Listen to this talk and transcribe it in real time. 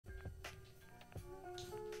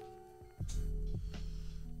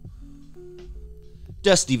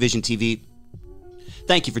Dusty Vision TV.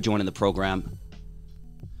 Thank you for joining the program.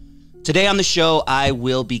 Today on the show, I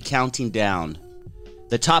will be counting down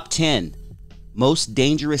the top 10 most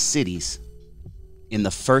dangerous cities in the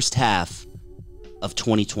first half of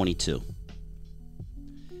 2022.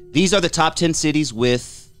 These are the top 10 cities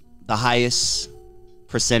with the highest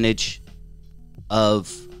percentage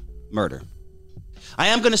of murder. I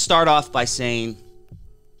am going to start off by saying,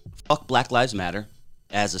 fuck Black Lives Matter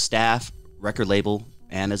as a staff, record label,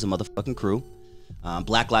 and as a motherfucking crew.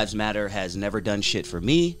 Black Lives Matter has never done shit for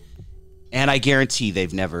me, and I guarantee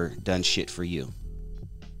they've never done shit for you.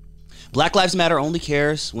 Black Lives Matter only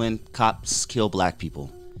cares when cops kill black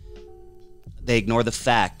people. They ignore the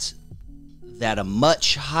fact that a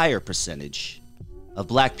much higher percentage of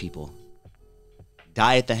black people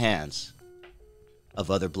die at the hands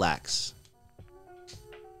of other blacks.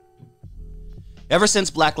 Ever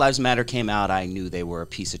since Black Lives Matter came out, I knew they were a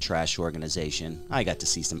piece of trash organization. I got to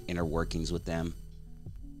see some inner workings with them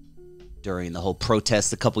during the whole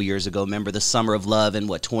protest a couple years ago. Remember the Summer of Love in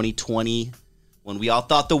 2020, when we all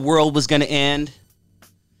thought the world was going to end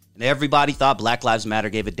and everybody thought Black Lives Matter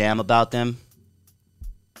gave a damn about them?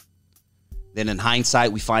 Then in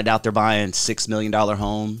hindsight, we find out they're buying $6 million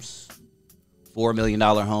homes, $4 million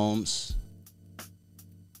homes,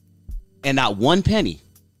 and not one penny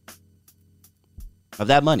of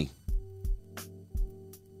that money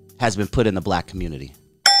has been put in the black community.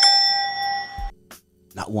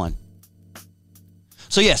 Not one.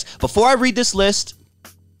 So yes, before I read this list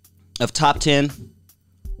of top 10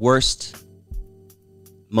 worst,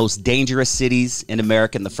 most dangerous cities in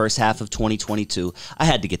America in the first half of 2022, I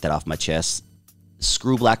had to get that off my chest.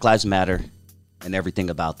 Screw Black Lives Matter and everything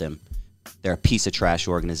about them. They're a piece of trash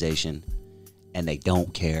organization, and they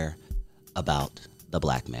don't care about the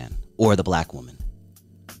black man or the black woman.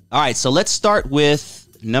 All right, so let's start with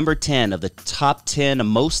number 10 of the top 10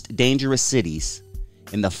 most dangerous cities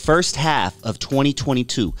in the first half of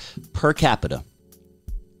 2022 per capita.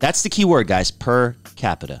 That's the key word, guys, per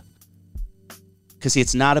capita. Because see,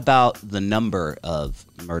 it's not about the number of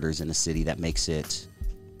murders in a city that makes it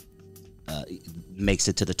to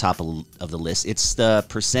the top of the list. It's the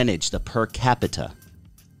percentage, the per capita.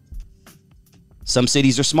 Some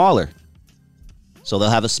cities are smaller, so they'll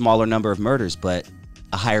have a smaller number of murders, but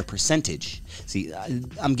a higher percentage. See,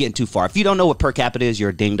 I'm getting too far. If you don't know what per capita is, you're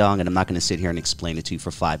a ding dong, and I'm not going to sit here and explain it to you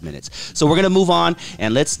for 5 minutes. So we're going to move on,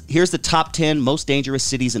 and here's the top 10 most dangerous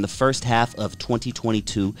cities in the first half of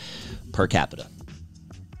 2022 per capita.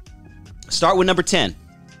 Start with number 10.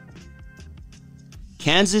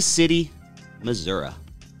 Kansas City, Missouri.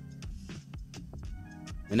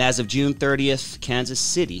 And as of June 30th, Kansas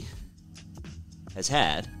City has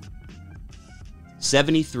had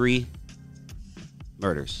 73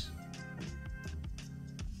 murders.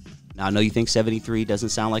 Now, I know you think 73 doesn't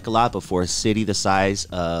sound like a lot, but for a city the size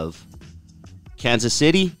of Kansas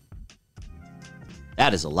City,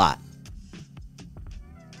 that is a lot.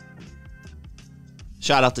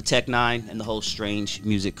 Shout out to Tech Nine and the whole Strange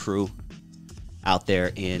Music crew out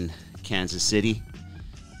there in Kansas City.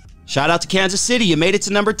 Shout out to Kansas City. You made it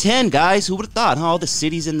to number 10, guys. Who would have thought, huh? All the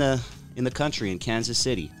cities in the country, in Kansas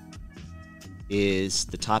City is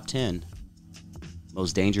the top 10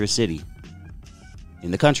 most dangerous city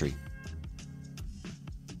in the country.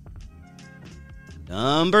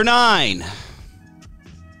 Number 9.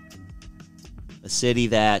 A city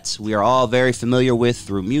that we are all very familiar with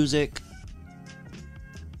through music.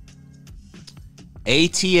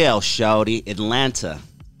 ATL, shawty, Atlanta.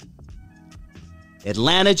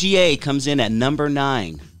 Atlanta, GA comes in at number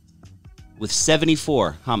 9 with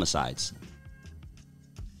 74 homicides,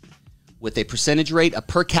 with a percentage rate, a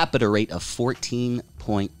per capita rate of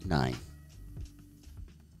 14.9.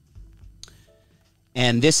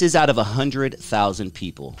 And this is out of 100,000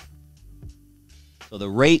 people. So the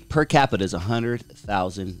rate per capita is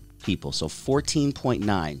 100,000 people. So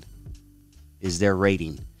 14.9 is their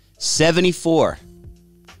rating. 74.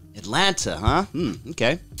 Atlanta, huh?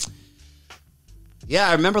 Okay. Yeah,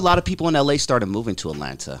 I remember a lot of people in LA started moving to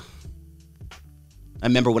Atlanta. I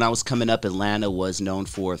remember when I was coming up, Atlanta was known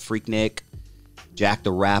for Freaknik, Jack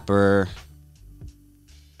the Rapper,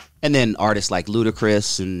 and then artists like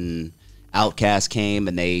Ludacris and Outkast came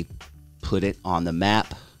and they put it on the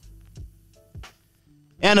map.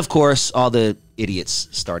 And of course, all the idiots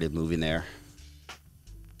started moving there,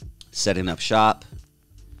 setting up shop.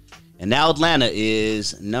 And now Atlanta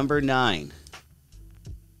is number 9.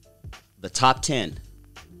 The top 10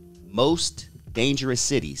 most dangerous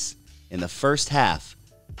cities in the first half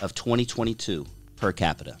of 2022 per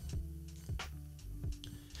capita.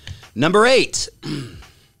 Number 8.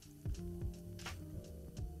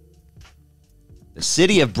 The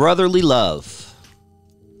city of brotherly love,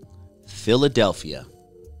 Philadelphia.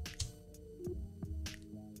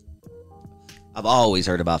 I've always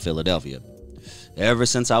heard about Philadelphia. Ever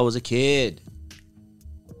since I was a kid,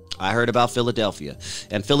 I heard about Philadelphia.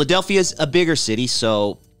 And Philadelphia is a bigger city,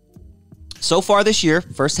 so far this year,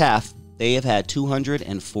 first half, they have had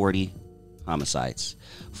 240 homicides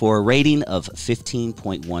for a rating of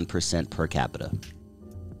 15.1% per capita.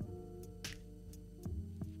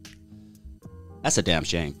 That's a damn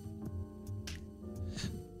shame.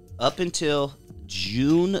 Up until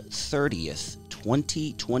June 30th,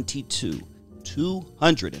 2022,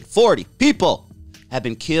 240 people have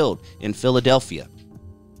been killed in Philadelphia.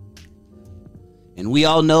 And we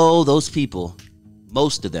all know those people,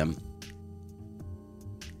 most of them,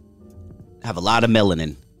 have a lot of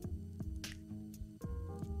melanin.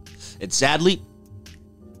 And sadly,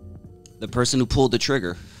 the person who pulled the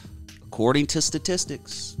trigger, according to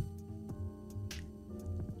statistics,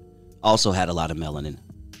 also had a lot of melanin.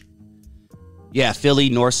 Yeah, Philly,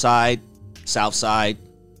 North Side, South Side,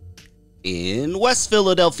 in West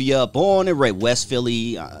Philadelphia, born and raised. West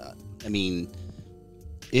Philly, I mean,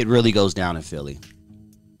 it really goes down in Philly.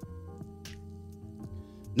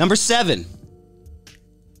 Number 7.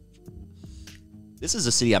 This is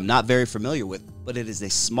a city I'm not very familiar with, but it is a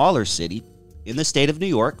smaller city in the state of New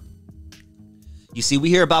York. You see, we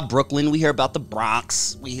hear about Brooklyn, we hear about the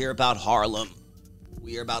Bronx, we hear about Harlem,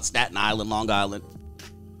 we hear about Staten Island, Long Island,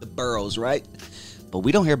 the boroughs, right? But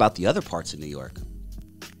we don't hear about the other parts of New York.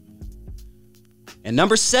 And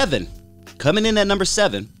number 7, coming in at number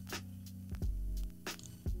 7,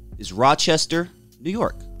 is Rochester, New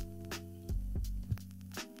York.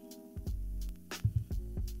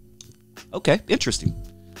 Okay, interesting.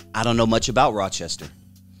 I don't know much about Rochester.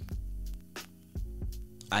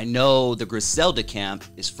 I know the Griselda camp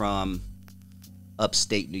is from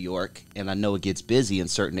upstate New York, and I know it gets busy in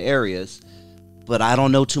certain areas, but I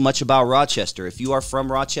don't know too much about Rochester. If you are from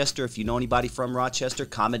Rochester, if you know anybody from Rochester,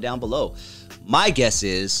 comment down below. My guess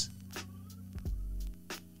is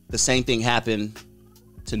the same thing happened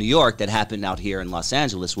to New York that happened out here in Los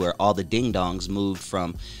Angeles, where all the ding-dongs moved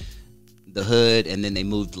from the hood, and then they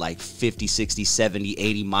moved like 50, 60, 70,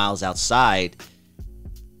 80 miles outside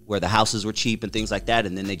where the houses were cheap and things like that,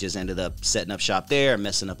 and then they just ended up setting up shop there and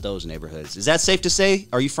messing up those neighborhoods. Is that safe to say?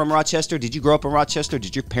 Are you from Rochester? Did you grow up in Rochester?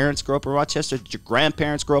 Did your parents grow up in Rochester? Did your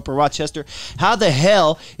grandparents grow up in Rochester? How the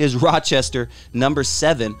hell is Rochester number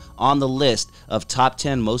 7 on the list of top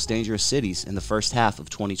 10 most dangerous cities in the first half of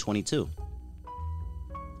 2022?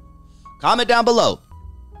 Comment down below.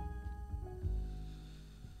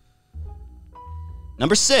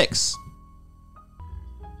 Number 6.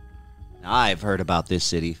 Now, I've heard about this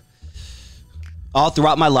city all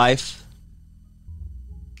throughout my life.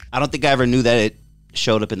 I don't think I ever knew that it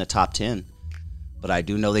showed up in the top 10, but I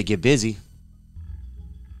do know they get busy.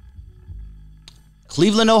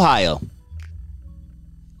 Cleveland, Ohio.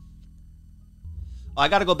 Oh, I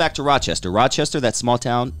got to go back to Rochester. Rochester, that small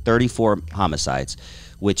town, 34 homicides,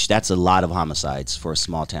 which that's a lot of homicides for a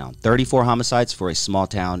small town. 34 homicides for a small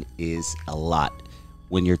town is a lot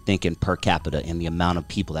when you're thinking per capita and the amount of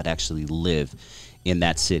people that actually live in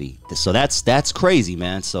that city. So that's crazy,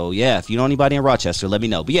 man. So yeah, if you know anybody in Rochester, let me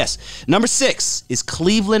know. But yes, number 6 is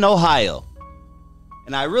Cleveland, Ohio.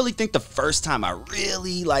 And I really think the first time I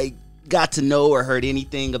really got to know or heard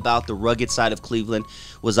anything about the rugged side of Cleveland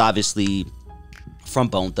was obviously from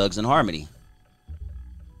Bone Thugs and Harmony.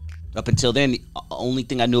 Up until then, the only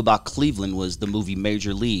thing I knew about Cleveland was the movie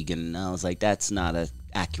Major League, and I was like, that's not an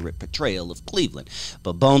accurate portrayal of Cleveland.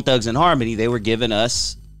 But Bone Thugs and Harmony, they were giving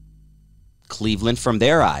us Cleveland from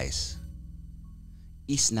their eyes.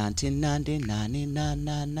 East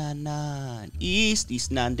 1999, East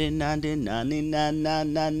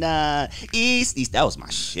 1999, East. That was my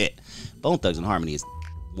shit. Bone Thugs and Harmony is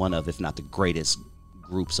one of, if not the greatest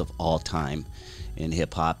groups of all time in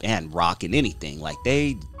hip hop and rock and anything. Like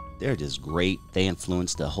they're just great. They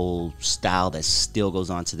influenced the whole style that still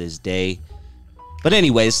goes on to this day. But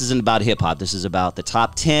anyway, this isn't about hip hop. This is about the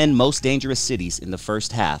top 10 most dangerous cities in the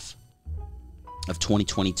first half of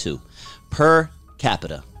 2022 per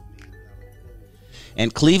capita.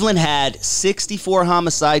 And Cleveland had 64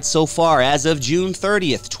 homicides so far. As of June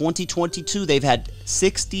 30th, 2022, they've had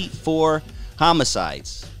 64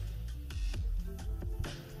 homicides.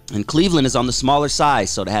 And Cleveland is on the smaller side,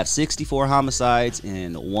 so to have 64 homicides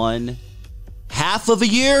in one half of a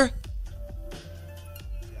year,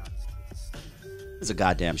 it's a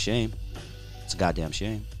goddamn shame. It's a goddamn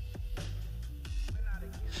shame.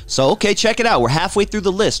 So, okay, check it out. We're halfway through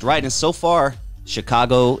the list, right? And so far,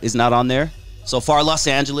 Chicago is not on there. So far, Los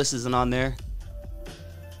Angeles isn't on there.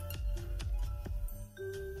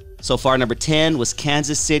 So far, number 10 was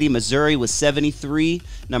Kansas City, Missouri with 73.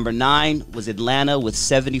 Number 9 was Atlanta with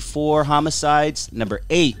 74 homicides. Number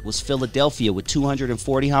 8 was Philadelphia with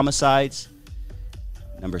 240 homicides.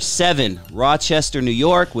 Number 7, Rochester, New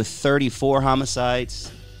York with 34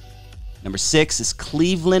 homicides. Number 6 is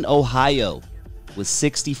Cleveland, Ohio with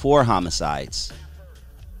 64 homicides.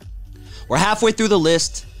 We're halfway through the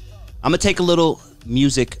list. I'm going to take a little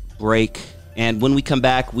music break. And when we come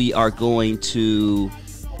back, we are going to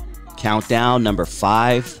count down number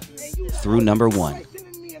 5 through number 1.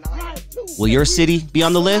 Will your city be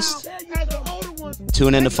on the list?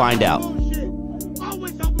 Tune in to find out.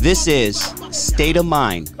 This is State of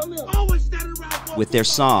Mind with their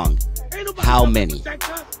song, How Many?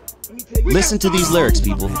 Listen to these lyrics,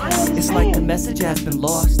 people. It's like the message has been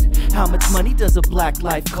lost. How much money does a black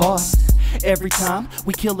life cost? Every time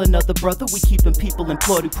we kill another brother, we keeping people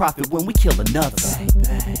employed who profit when we kill another.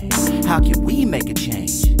 How can we make a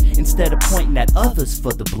change instead of pointing at others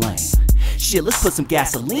for the blame? Shit, let's put some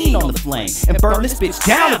gasoline on the flame and burn this bitch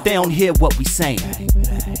down if they don't hear what we saying.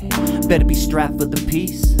 Better be strapped for the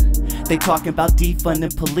peace. They talking about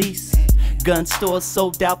defunding police. Gun stores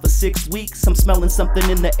sold out for 6 weeks. I'm smelling something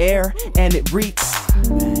in the air and it reeks.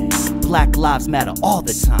 Black lives matter all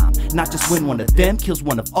the time, not just when one of them kills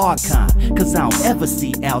one of our kind. Cause I don't ever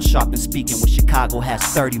see Al Sharpton speaking when Chicago has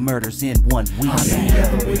 30 murders in 1 week. 16,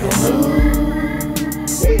 what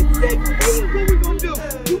we gonna do?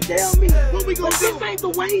 You tell me what we gonna do. This ain't the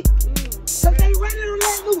way. Cause they ready to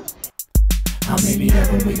let loose. How many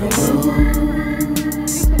ever we gonna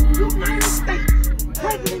lose? United States,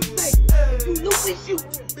 President say, if you knew this you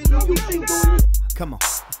know we think doing this. Come on.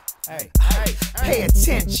 Hey, pay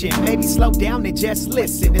attention, maybe slow down and just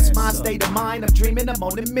listen. It's my state of mind, I'm dreaming, I'm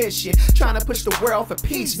on a mission. Trying to push the world for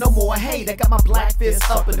peace, no more hate. I got my black fist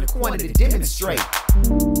up in the corner to demonstrate.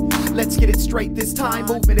 Let's get it straight this time,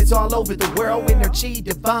 movement is all over the world, energy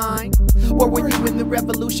divine. Where were you when the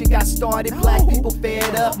revolution got started? Black people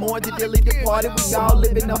fed up, more than dearly departed. We all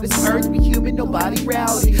living on this earth, we human, nobody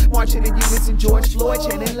rowdy. Marching in unison, George Floyd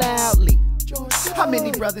chanting loudly. How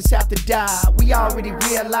many brothers have to die? We already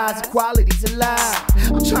realize equality's alive.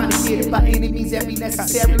 I'm trying to get it by any means that be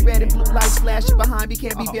necessary. Red and blue lights flashing behind me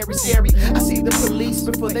can be very scary. I see the police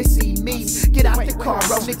before they see me. Get out the car,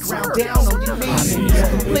 roll the ground down on your knees.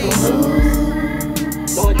 Please.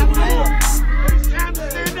 Lord, it's time to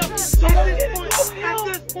stand up. So at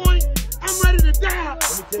this point, I'm ready to die.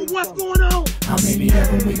 But what's going on? How many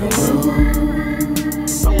ever we gonna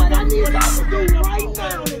lose? So what I need y'all to do right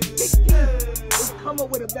now is 16 is come up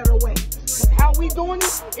with a better way. Cause how we doing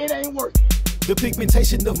it ain't working. The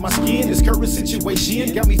pigmentation of my skin, this current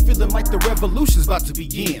situation got me feeling like the revolution's about to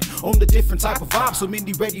begin. On the different type of vibe, so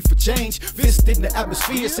many ready for change. Fist in the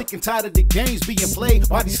atmosphere, sick and tired of the games being played.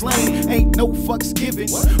 Body slain, ain't no fucks given.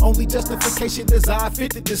 Only justification is I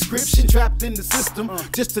fit the description. Trapped in the system,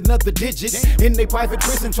 just another digit in a private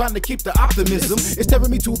prison, trying to keep the optimism. It's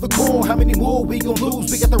tearing me to the core. How many more we gon'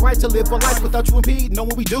 lose? We got the right to live a life without you impede. Know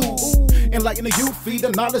what we do. Enlighten the youth, feed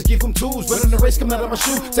them knowledge, give them tools. Running the race, coming out of my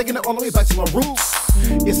shoe, taking it all the way back to my roots.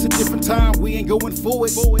 It's a different time, we ain't going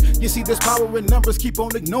forward. You see there's power in numbers, keep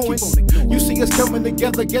on ignoring. You see us coming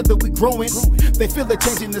together we growing. They feel the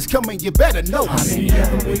changing is coming, you better know. How many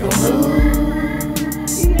ever we gonna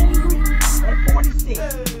lose? He angry at 46.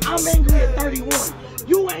 I'm angry at 31.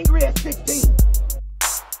 You angry at 16.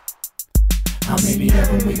 How many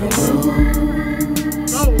ever we gonna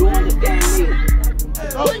lose? You understand me?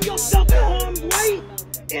 Putting yourself in harm's way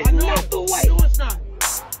is not the way. No, it's not.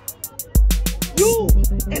 You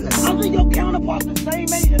and the other your counterparts the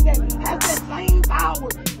same age that have that same power.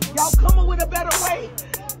 Y'all come up with a better way.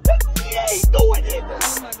 We ain't doing it.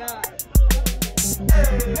 Oh my God.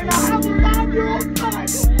 And I have a 5-year-old son.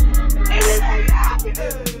 And it ain't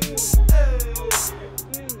happening.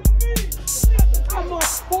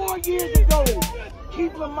 Almost 4 years ago,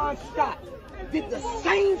 Keith Lamont Scott did the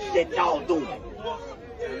same shit y'all doing.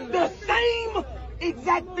 The same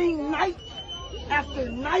exact thing night after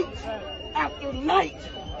night after night.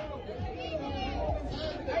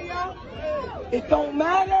 It don't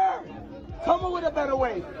matter. Come up with a better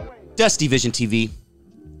way. Dusty Vision TV,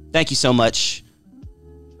 thank you so much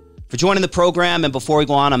for joining the program. And before we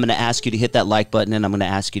go on, I'm going to ask you to hit that like button, and I'm going to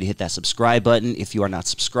ask you to hit that subscribe button if you are not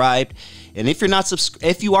subscribed. And if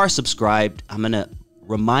you are subscribed, I'm going to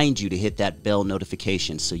remind you to hit that bell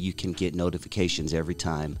notification so you can get notifications every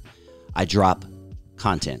time I drop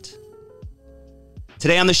content.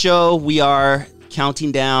 Today on the show, we are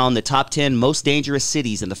counting down the top 10 most dangerous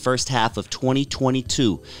cities in the first half of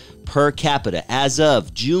 2022, per capita. As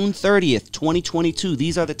of June 30th, 2022,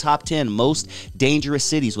 these are the top 10 most dangerous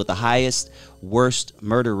cities with the highest worst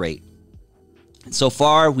murder rate. So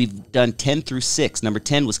far, we've done 10 through 6. Number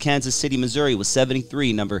 10 was Kansas City, Missouri with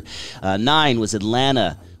 73. Number 9 was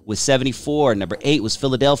Atlanta with 74. Number 8 was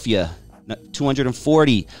Philadelphia,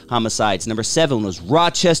 240 homicides. Number 7 was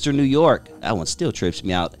Rochester, New York. That one still trips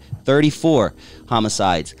me out. 34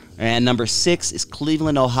 homicides. And number 6 is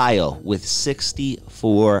Cleveland, Ohio with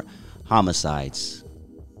 64 homicides.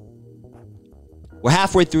 We're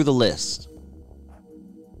halfway through the list.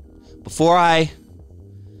 Before I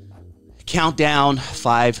count down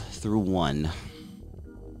 5 through 1, I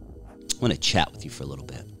want to chat with you for a little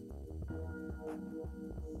bit.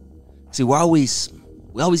 See, we always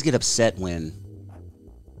get upset when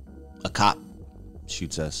a cop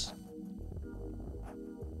shoots us.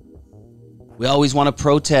 We always want to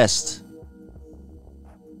protest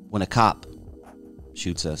when a cop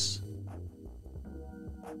shoots us.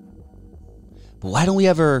 But why don't we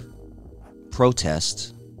ever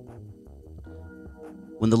protest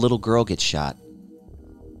when the little girl gets shot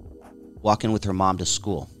walking with her mom to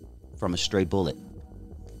school from a stray bullet?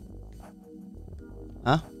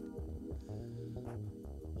 Huh?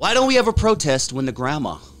 Why don't we ever protest when the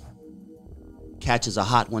grandma catches a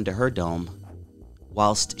hot one to her dome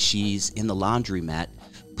whilst she's in the laundromat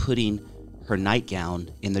putting her nightgown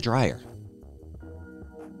in the dryer?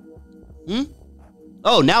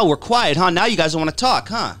 Oh, now we're quiet, huh? Now you guys don't want to talk,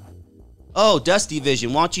 huh? Oh, Dusty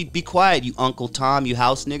Vision, why don't you be quiet, you Uncle Tom, you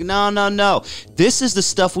house nigga? No. This is the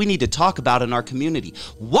stuff we need to talk about in our community.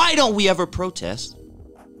 Why don't we ever protest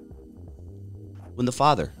when the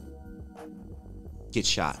father gets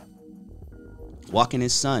shot walking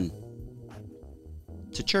his son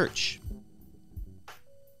to church?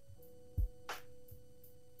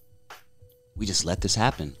 We just let this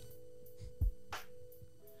happen.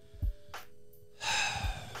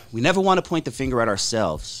 We never want to point the finger at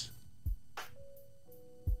ourselves.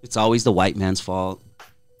 It's always the white man's fault.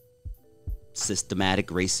 Systematic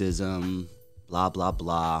racism, blah, blah,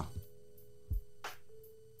 blah.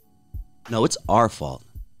 No, it's our fault.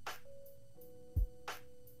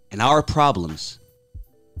 And our problems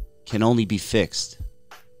can only be fixed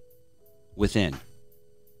within.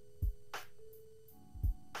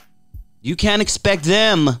 You can't expect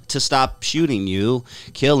them to stop shooting you,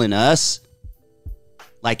 killing us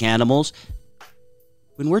like animals,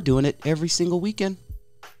 when we're doing it every single weekend.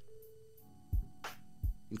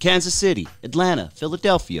 In Kansas City, Atlanta,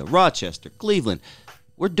 Philadelphia, Rochester, Cleveland,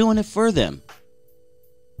 we're doing it for them.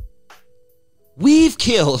 We've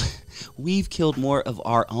killed more of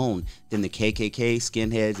our own than the KKK,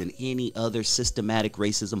 skinheads, and any other systematic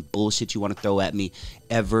racism bullshit you want to throw at me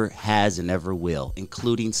ever has and ever will,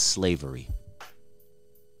 including slavery.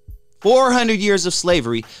 400 years of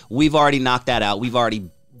slavery, we've already knocked that out. We've already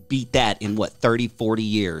beat that in, 30, 40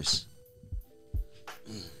 years.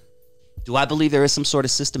 Do I believe there is some sort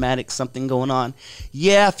of systematic something going on?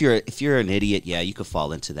 Yeah, if you're an idiot, yeah, you could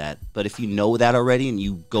fall into that. But if you know that already and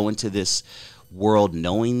you go into this world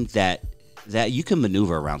knowing that you can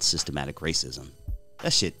maneuver around systematic racism,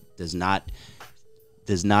 that shit does not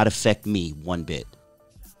affect me one bit.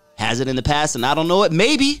 Has it in the past and I don't know it?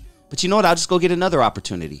 Maybe. But you know what? I'll just go get another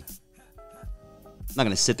opportunity. I'm not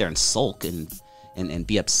going to sit there and sulk and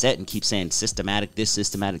be upset and keep saying systematic this,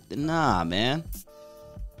 systematic that. Nah, man.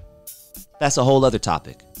 That's a whole other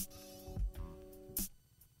topic.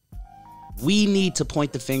 We need to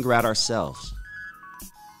point the finger at ourselves,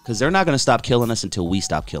 because they're not going to stop killing us until we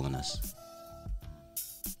stop killing us.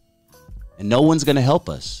 And no one's going to help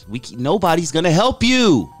us. Nobody's going to help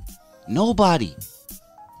you. Nobody.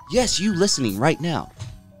 Yes, you listening right now.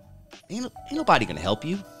 Ain't nobody going to help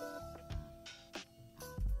you.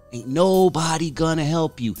 Ain't nobody going to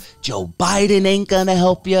help you. Joe Biden ain't going to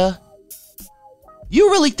help you. You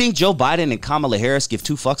really think Joe Biden and Kamala Harris give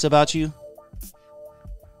two fucks about you?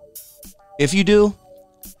 If you do,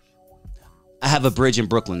 I have a bridge in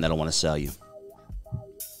Brooklyn that I want to sell you.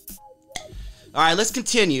 All right, let's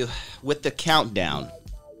continue with the countdown.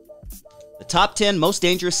 The top 10 most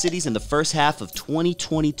dangerous cities in the first half of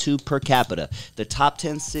 2022 per capita. The top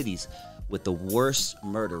 10 cities with the worst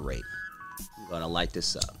murder rate. I'm going to light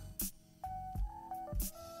this up.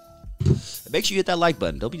 Make sure you hit that like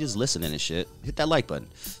button. Don't be just listening and shit. Hit that like button.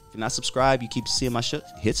 If you're not subscribed, you keep seeing my shit,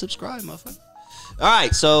 hit subscribe, motherfucker. All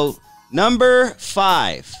right, so number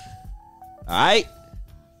 5. All right.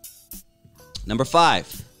 Number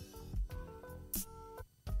 5.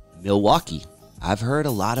 Milwaukee. I've heard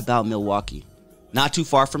a lot about Milwaukee. Not too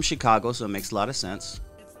far from Chicago, so it makes a lot of sense.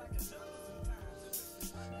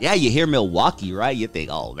 Yeah, you hear Milwaukee, right? You think,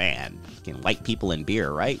 oh, man, fucking white people and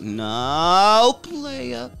beer, right? No,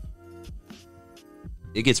 playa.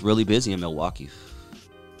 It gets really busy in Milwaukee.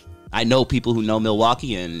 I know people who know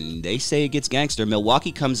Milwaukee, and they say it gets gangster.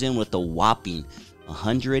 Milwaukee comes in with a whopping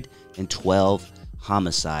 112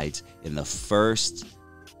 homicides in the first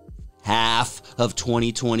half of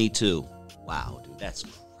 2022. Wow, dude, that's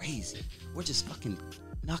crazy. We're just fucking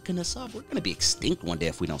knocking us off. We're going to be extinct one day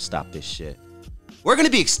if we don't stop this shit. We're going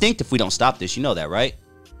to be extinct if we don't stop this. You know that, right?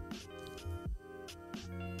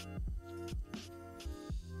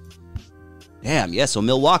 Damn, yeah, so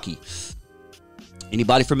Milwaukee.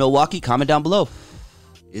 Anybody from Milwaukee? Comment down below.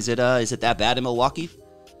 Is it that bad in Milwaukee?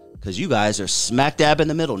 Because you guys are smack dab in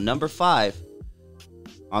the middle. Number 5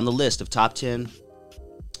 on the list of top 10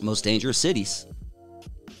 most dangerous cities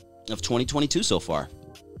of 2022 so far.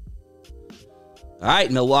 All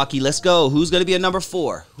right, Milwaukee, let's go. Who's going to be at number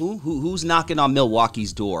 4? Who's knocking on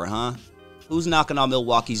Milwaukee's door, huh? Who's knocking on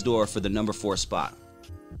Milwaukee's door for the number 4 spot?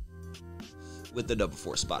 With the number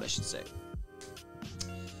 4 spot, I should say.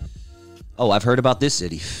 Oh, I've heard about this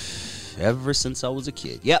city ever since I was a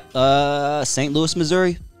kid. Yep, St. Louis,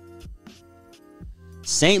 Missouri.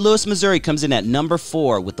 St. Louis, Missouri comes in at number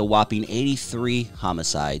 4 with a whopping 83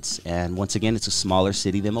 homicides. And once again, it's a smaller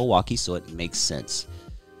city than Milwaukee, so it makes sense.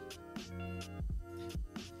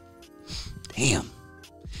 Damn.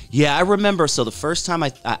 Yeah, I remember. So the first time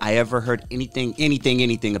I ever heard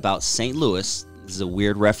anything about St. Louis, this is a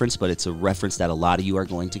weird reference, but it's a reference that a lot of you are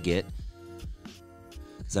going to get.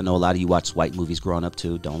 Because I know a lot of you watched white movies growing up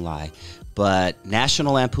too, don't lie. But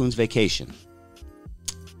National Lampoon's Vacation.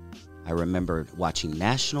 I remember watching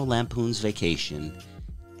National Lampoon's Vacation,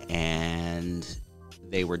 and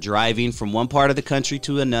they were driving from one part of the country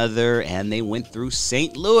to another, and they went through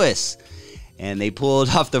St. Louis. And they pulled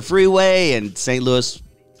off the freeway, and St. Louis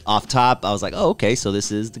off top. I was like, oh, okay, so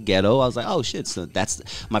this is the ghetto. I was like, oh, shit. So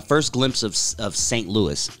that's my first glimpse of St.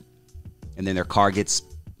 Louis. And then their car gets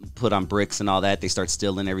put on bricks and all that. They start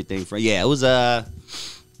stealing everything. Yeah, it was a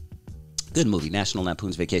good movie, National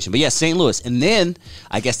Lampoon's Vacation. But yeah, St. Louis. And then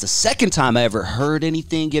I guess the second time I ever heard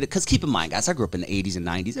anything get it, because keep in mind, guys, I grew up in the 80s and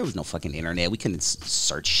 90s. There was no fucking internet. We couldn't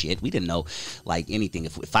search shit. We didn't know like anything.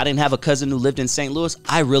 If I didn't have a cousin who lived in St. Louis,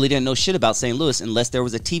 I really didn't know shit about St. Louis unless there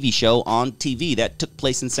was a TV show on TV that took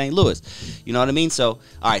place in St. Louis. You know what I mean? So,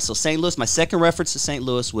 all right, so St. Louis, my second reference to St.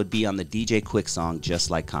 Louis would be on the DJ Quick song,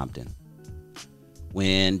 Just Like Compton.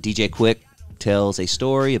 When DJ Quick tells a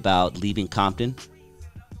story about leaving Compton,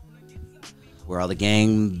 where all the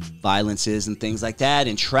gang violence is and things like that,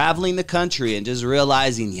 and traveling the country and just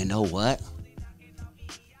realizing, you know what?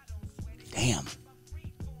 Damn.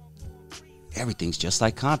 Everything's just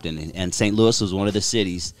like Compton. And St. Louis was one of the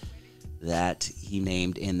cities that he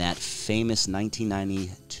named in that famous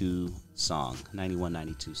 1992 song,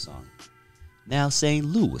 91-92 song. Now St.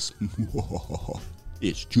 Louis,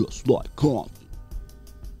 it's just like Compton.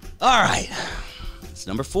 All right. It's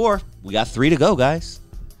number 4. We got 3 to go, guys.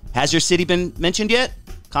 Has your city been mentioned yet?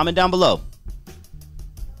 Comment down below.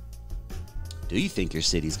 Do you think your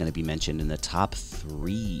city is going to be mentioned in the top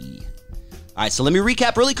 3? All right, so let me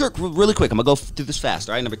recap really quick. I'm going to go through this fast.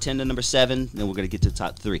 All right, number 10 to number 7, then we're going to get to the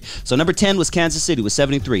top 3. So number 10 was Kansas City with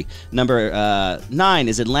 73. Number 9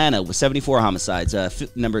 is Atlanta with 74 homicides.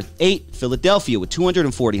 Number 8, Philadelphia with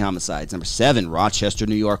 240 homicides. Number 7, Rochester,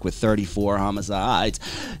 New York with 34 homicides.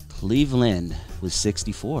 Cleveland with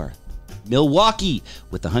 64. Milwaukee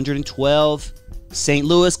with 112. St.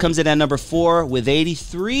 Louis comes in at number 4 with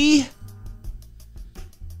 83.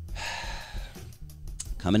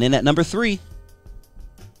 Coming in at number 3.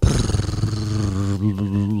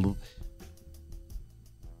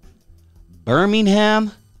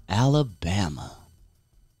 Birmingham, Alabama.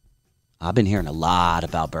 I've been hearing a lot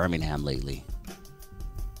about Birmingham lately.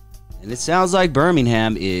 And it sounds like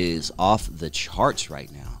Birmingham is off the charts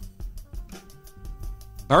right now.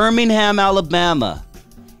 Birmingham, Alabama.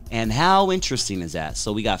 And how interesting is that?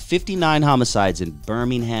 So we got 59 homicides in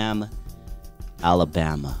Birmingham,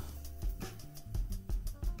 Alabama.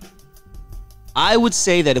 I would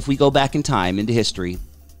say that if we go back in time into history,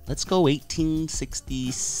 let's go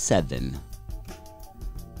 1867.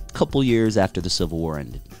 A couple years after the Civil War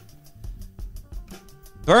ended.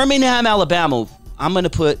 Birmingham, Alabama, I'm going to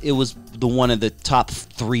put it was one of the top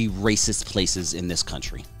 3 racist places in this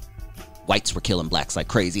country. Whites were killing blacks like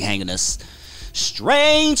crazy, hanging us.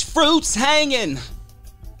 Strange fruits hanging.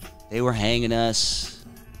 They were hanging us.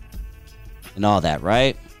 And all that,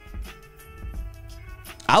 right?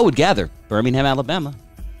 I would gather Birmingham, Alabama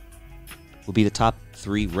will be the top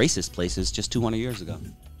 3 racist places just 200 years ago.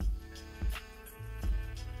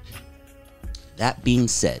 That being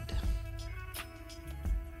said,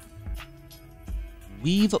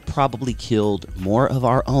 we've probably killed more of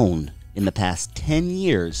our own in the past 10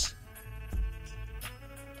 years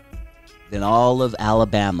than all of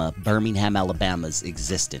Alabama, Birmingham, Alabama's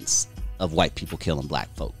existence of white people killing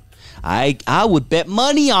black folk. I would bet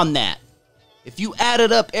money on that. If you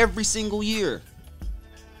added up every single year,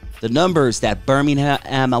 the numbers that Birmingham,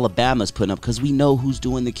 Alabama is putting up, because we know who's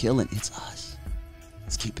doing the killing. It's us.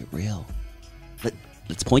 Let's keep it real.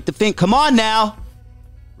 Let's point the finger. Come on now.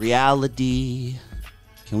 Reality.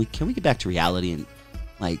 Can we get back to reality and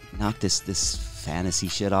like knock this fantasy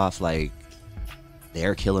shit off? Like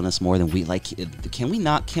they're killing us more than we like. Can we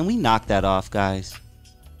knock that off, guys?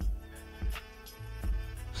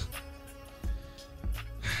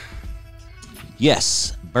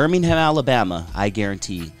 Yes, Birmingham, Alabama, I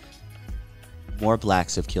guarantee more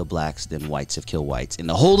blacks have killed blacks than whites have killed whites in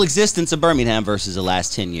the whole existence of Birmingham versus the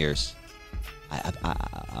last 10 years.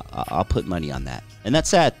 I'll put money on that. And that's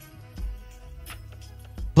sad.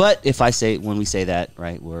 But when we say that,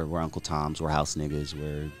 right, we're Uncle Toms, we're house niggas,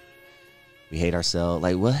 we hate ourselves.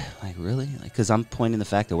 Like, what? Like, really? Like, because I'm pointing the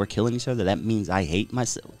fact that we're killing each other, that means I hate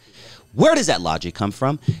myself. Where does that logic come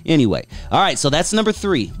from? Anyway, all right, so that's number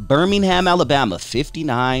 3. Birmingham, Alabama,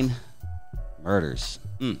 59 murders.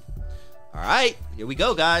 All right, here we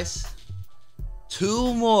go, guys.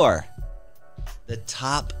 2 more. The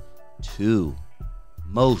top 2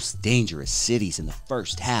 most dangerous cities in the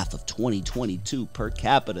first half of 2022 per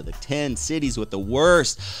capita. The 10 cities with the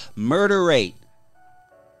worst murder rate.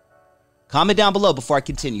 Comment down below before I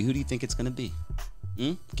continue. Who do you think it's going to be?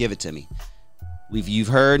 Give it to me. You've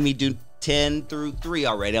heard me do 10 through 3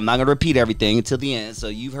 already. I'm not going to repeat everything until the end. So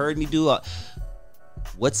you've heard me do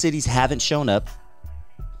what cities haven't shown up,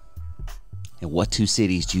 and what 2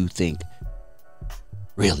 cities do you think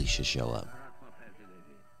really should show up?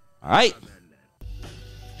 All right.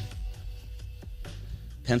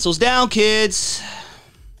 Pencils down, kids.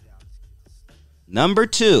 Number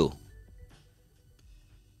 2.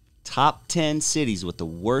 Top 10 cities with the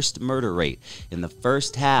worst murder rate in the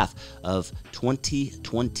first half of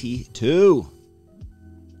 2022.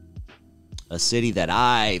 A city that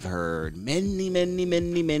I've heard many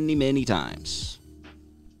times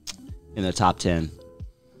in the top 10.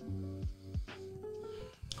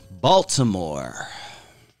 Baltimore.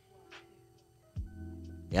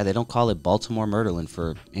 Yeah, they don't call it Baltimore Murderland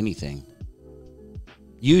for anything.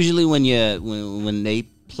 Usually when they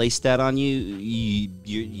place that on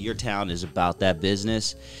your town is about that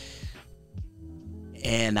business.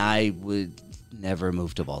 And I would never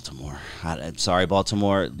move to Baltimore. I'm sorry,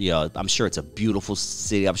 Baltimore. I'm sure it's a beautiful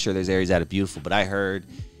city. I'm sure there's areas that are beautiful, but I heard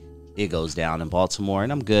it goes down in Baltimore,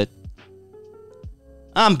 and I'm good.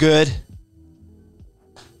 But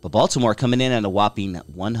Baltimore coming in at a whopping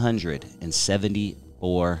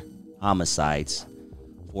 174 homicides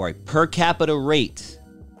for a per capita rate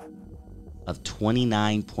of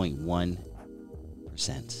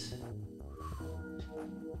 29.1%.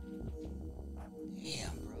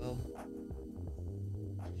 Damn, bro.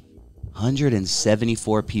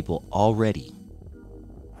 174 people already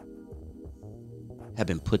have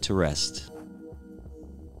been put to rest.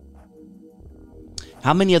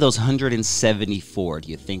 How many of those 174 do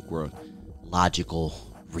you think were logical,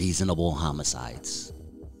 reasonable homicides?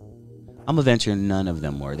 I'm gonna venture none of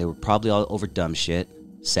them were. They were probably all over dumb shit,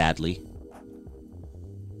 sadly.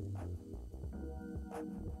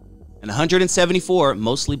 And 174,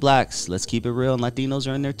 mostly blacks. Let's keep it real, and Latinos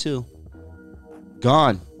are in there too.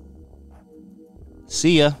 Gone.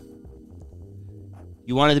 See ya.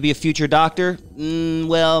 You wanted to be a future doctor?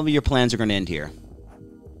 Well, your plans are going to end here.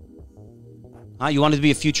 You wanted to be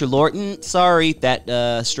a future lord? Sorry,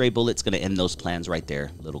 that stray bullet's going to end those plans right there,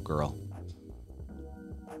 little girl.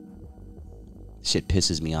 Shit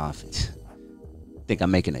pisses me off. I think I'm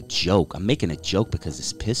making a joke. I'm making a joke because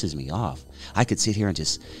this pisses me off. I could sit here and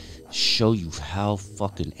just show you how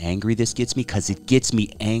fucking angry this gets me, because it gets me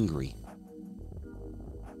angry.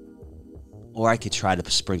 Or I could try to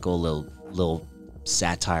sprinkle a little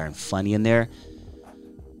satire and funny in there.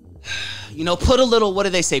 Put a little, what do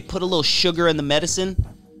they say? Put a little sugar in the medicine.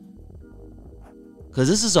 Because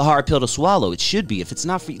this is a hard pill to swallow. It should be. If it's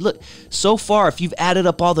not for you. Look, so far, if you've added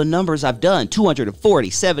up all the numbers I've done, 240,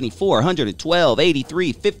 74, 112,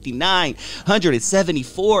 83, 59,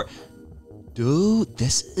 174. Dude,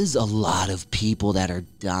 this is a lot of people that are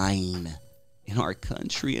dying in our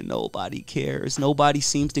country, and nobody cares. Nobody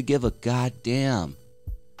seems to give a goddamn.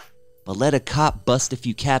 But let a cop bust a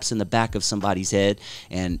few caps in the back of somebody's head,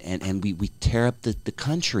 and we tear up the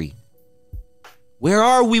country. Where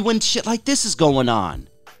are we when shit like this is going on?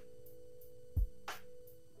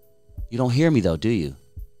 You don't hear me, though, do you?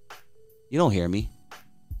 You don't hear me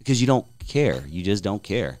because you don't care. You just don't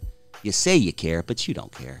care. You say you care, but you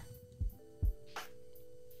don't care.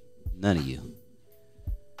 None of you.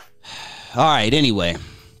 All right, anyway.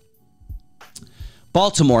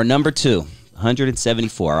 Baltimore, number 2,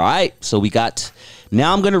 174. All right, so we got...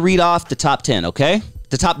 Now I'm going to read off the top 10, okay?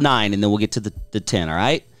 The top 9, and then we'll get to the 10, all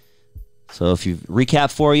right? So if you recap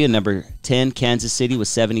for you, number 10, Kansas City with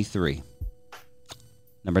 73.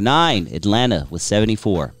 Number 9, Atlanta with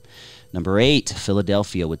 74. Number 8,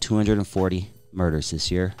 Philadelphia with 240 murders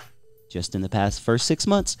this year, just in the first 6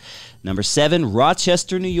 months. Number 7,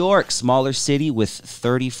 Rochester, New York, smaller city with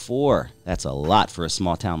 34. That's a lot for a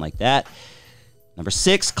small town like that. Number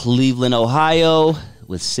 6, Cleveland, Ohio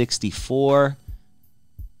with 64.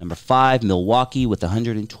 Number 5, Milwaukee with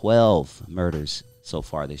 112 murders so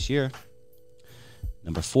far this year.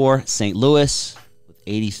 Number 4, St. Louis with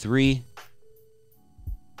 83.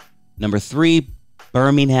 Number 3,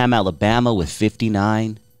 Birmingham, Alabama with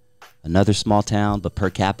 59. Another small town, but per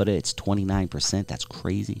capita it's 29%. That's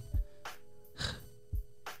crazy.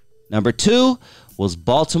 Number 2 was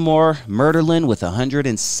Baltimore, Murderland with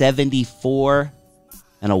 174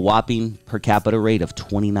 and a whopping per capita rate of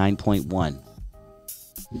 29.1.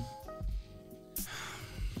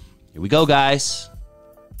 Here we go, guys.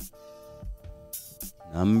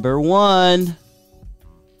 Number 1.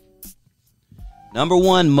 Number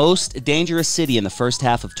 1 most dangerous city in the first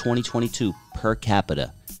half of 2022 per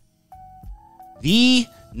capita. The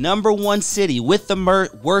number 1 city with the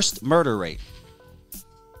worst murder rate.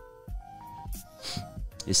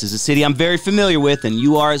 This is a city I'm very familiar with, and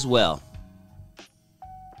you are as well.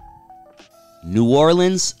 New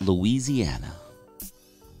Orleans, Louisiana.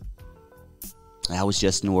 I was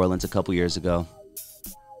just in New Orleans a couple years ago.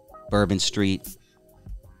 Bourbon Street.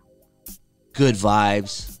 Good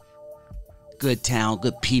vibes. Good town,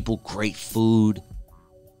 good people, great food.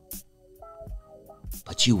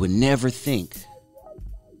 But you would never think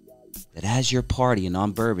that as you're partying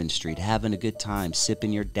on Bourbon Street, having a good time,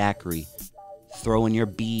 sipping your daiquiri, throwing your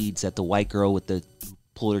beads at the white girl with the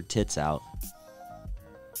pulled her tits out,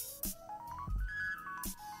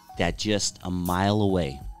 that just a mile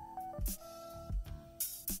away,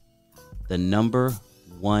 the number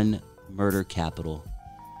 1 murder capital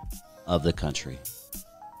of the country.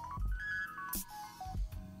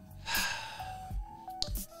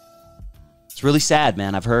 It's really sad,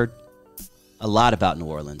 man. I've heard a lot about New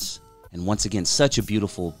Orleans. And once again, such a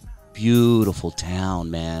beautiful, beautiful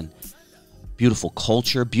town, man. Beautiful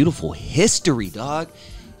culture, beautiful history, dog.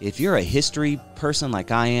 If you're a history person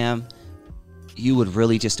like I am, you would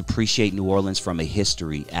really just appreciate New Orleans from a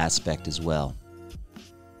history aspect as well.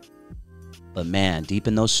 But man, deep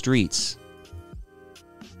in those streets,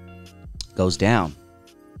 goes down.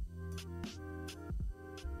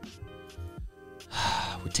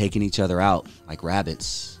 We're taking each other out like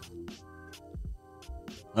rabbits.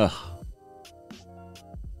 Ugh.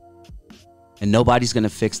 And nobody's going to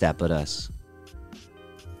fix that but us.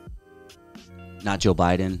 Not Joe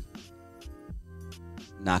Biden.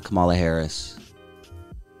 Not Kamala Harris.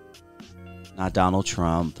 Not Donald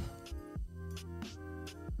Trump.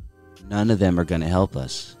 None of them are going to help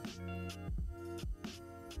us.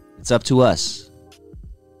 It's up to us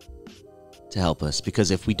to help us,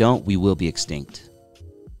 because if we don't, we will be extinct.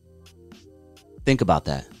 Think about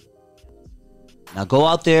that. Now go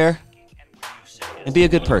out there and be a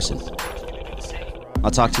good person.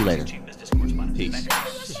 I'll talk to you later. Peace.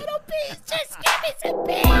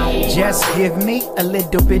 Just give me a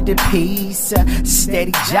little bit of peace,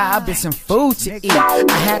 steady job and some food to eat. I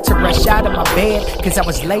had to rush out of my bed cause I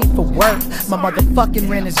was late for work. My motherfucking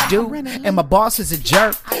rent is due and my boss is a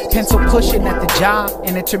jerk. Pencil pushing at the job,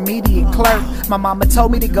 an intermediate clerk. My mama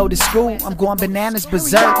told me to go to school, I'm going bananas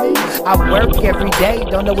berserk. I work every day,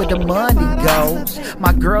 don't know where the money goes.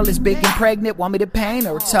 My girl is big and pregnant, want me to paint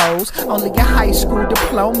her toes. Only a high school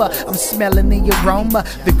diploma, I'm smelling the aroma.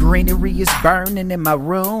 The greenery is burning in my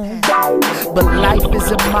room. But life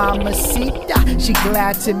is a mamacita, she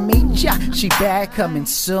glad to meet ya, she bad coming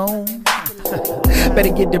soon.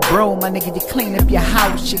 Better get the broom, my nigga, you clean up your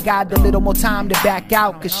house. You got a little more time to back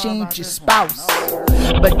out, cause she ain't your spouse.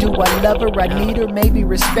 But do I love her, I need her, maybe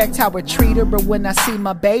respect how I treat her. But when I see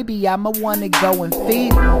my baby, I'ma wanna go and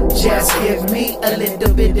feed her. Just give me a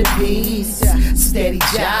little bit of peace, steady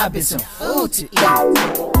job and some food to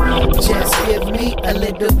eat. Just give me a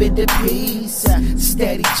little bit of peace,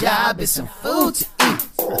 steady job and some food to eat.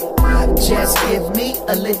 Just give me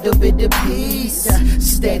a little bit of peace,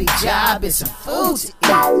 steady job and some food to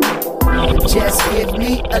eat. Just give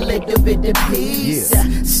me a little bit of peace,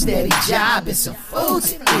 steady job and some food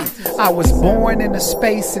to eat. I was born in a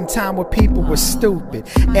space and time where people were stupid.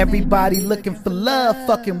 Everybody looking for love,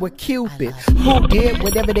 fucking with Cupid. Who did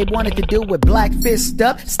whatever they wanted to do with black fist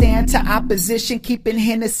up, stand to opposition, keeping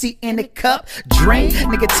Hennessy in a cup. Drink,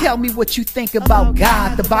 nigga, tell me what you think about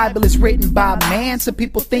God. The Bible is written by man, so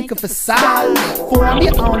people think of facade. Form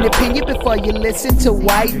your own opinion before you listen to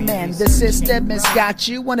white men. The system has got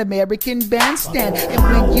you on American bandstand, and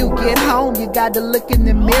when you get home, you gotta look in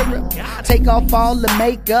the mirror. Take off all the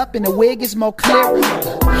makeup and the wig is more clearer.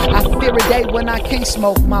 I fear a day when I can't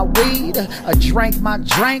smoke my weed, or drink my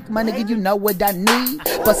drink, my nigga, you know what I need.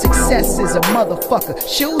 But success is a motherfucker,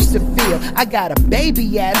 shoes to fill. I got a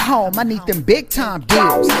baby at home, I need them big time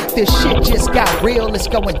deals. This shit just got real, it's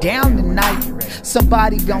going down tonight.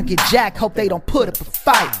 Somebody gon' get jacked, hope they don't put up a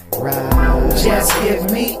fight. Just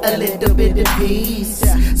give me a little bit of peace,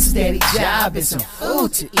 steady job and some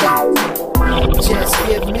food to eat. Just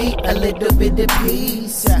give me a little bit of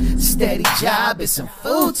peace, steady job and some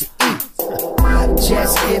food to eat.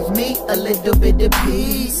 Just give me a little bit of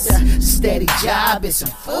peace, steady job and some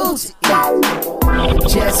food to eat.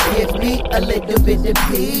 Just give me a little bit of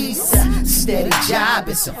peace, steady job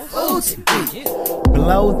and some food to eat.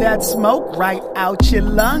 Blow that smoke right out your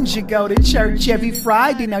lungs. You go to church every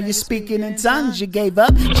Friday, now you're speaking in tongues. You gave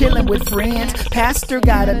up chilling with friends. Pastor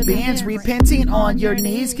got a Benz, repenting on your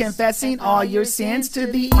knees, confessing all your sins to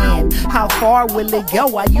the end. How far will it go?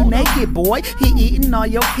 Why you naked, boy? He eating all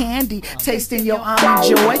your candy, tasting your almond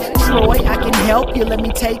joy. Troy, I can help you, let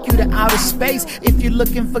me take you to outer space. If you're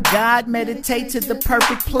looking for God, meditate to the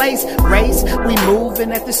perfect place. Race, we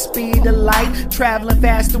moving at the speed of light, traveling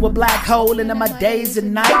fast through a black hole into my days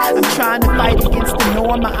and night. I'm trying to fight against the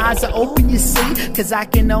norm, my eyes are open, you see, cause I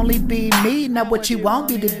can only be me, not what you want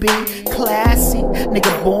me to be. Classy,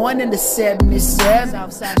 nigga born in the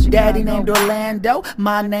 77. Daddy named Orlando,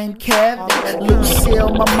 my name Kevin.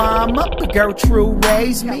 Lucille, my mama, but Gertrude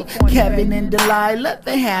raised me. Kevin and Delilah,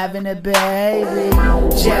 they having a baby.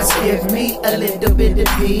 Just give me a little bit of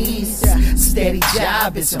peace, steady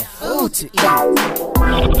job and some food to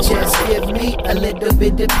eat. Just give me a little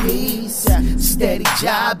bit of peace, steady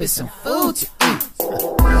job and some food to eat.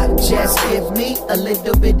 Just give me a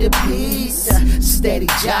little bit of peace, steady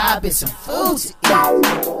job and some food to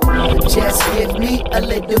eat. Just give me a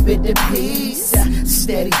little bit of peace,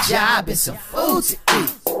 steady job and some food to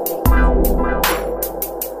eat.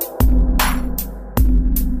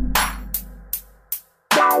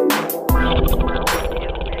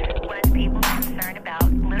 Was people concerned about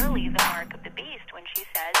literally the mark of the beast when she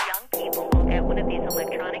says young people will get one of these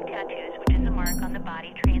electronic tattoos, which is a mark on the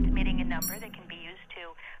body transmitting a number that can be used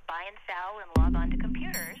to buy and sell and log on to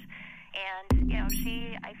computers. And, you know,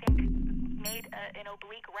 she, I think, made an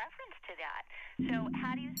oblique reference to that. So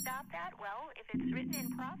how do you stop that? Well, if it's written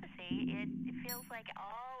in prophecy, it feels like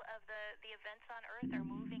all of the events on Earth are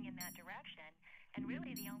moving in that direction. And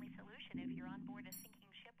really the only solution, if you're on board a thinking